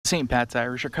St. Pat's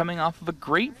Irish are coming off of a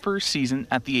great first season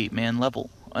at the 8-man level,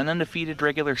 an undefeated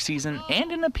regular season,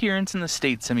 and an appearance in the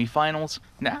state semifinals.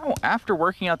 Now, after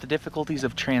working out the difficulties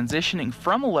of transitioning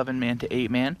from 11-man to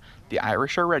 8-man, the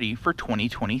Irish are ready for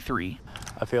 2023.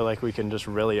 I feel like we can just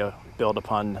really build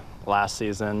upon last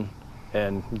season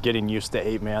and getting used to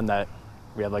 8-man, that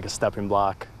we have like a stepping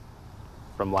block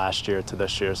from last year to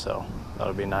this year, so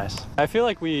that'll be nice. I feel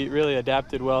like we really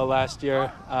adapted well last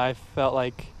year. I felt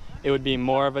like it would be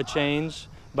more of a change,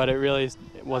 but it really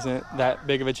wasn't that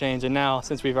big of a change. And now,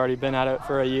 since we've already been at it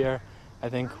for a year, I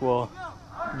think we'll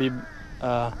be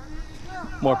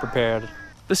more prepared.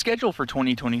 The schedule for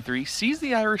 2023 sees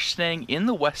the Irish staying in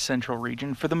the West Central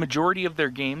region for the majority of their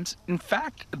games. In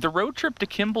fact, the road trip to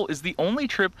Kimball is the only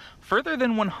trip further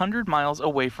than 100 miles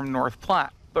away from North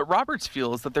Platte. But Roberts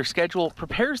feels that their schedule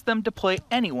prepares them to play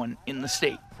anyone in the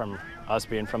state. From us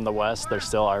being from the West, there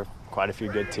still are quite a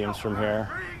few good teams from here,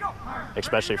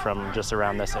 especially from just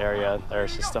around this area.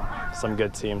 There's just some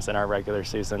good teams in our regular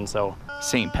season. So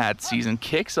St. Pat's season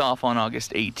kicks off on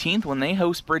August 18th when they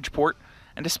host Bridgeport.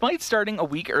 And despite starting a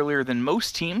week earlier than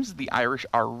most teams, the Irish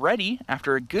are ready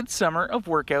after a good summer of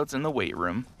workouts in the weight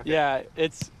room. Yeah,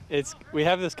 we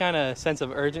have this kind of sense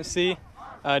of urgency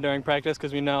during practice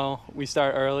because we know we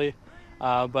start early,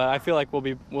 but I feel like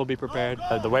we'll be prepared.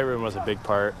 The weight room was a big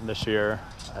part this year.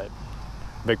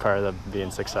 A big part of being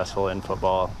successful in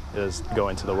football is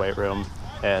going to the weight room,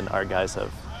 and our guys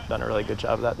have done a really good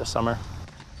job of that this summer.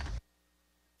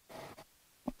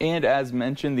 And as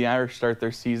mentioned, the Irish start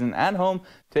their season at home,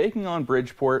 taking on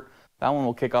Bridgeport. That one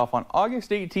will kick off on August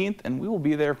 18th, and we will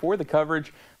be there for the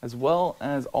coverage, as well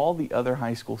as all the other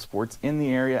high school sports in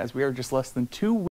the area, as we are just less than 2 weeks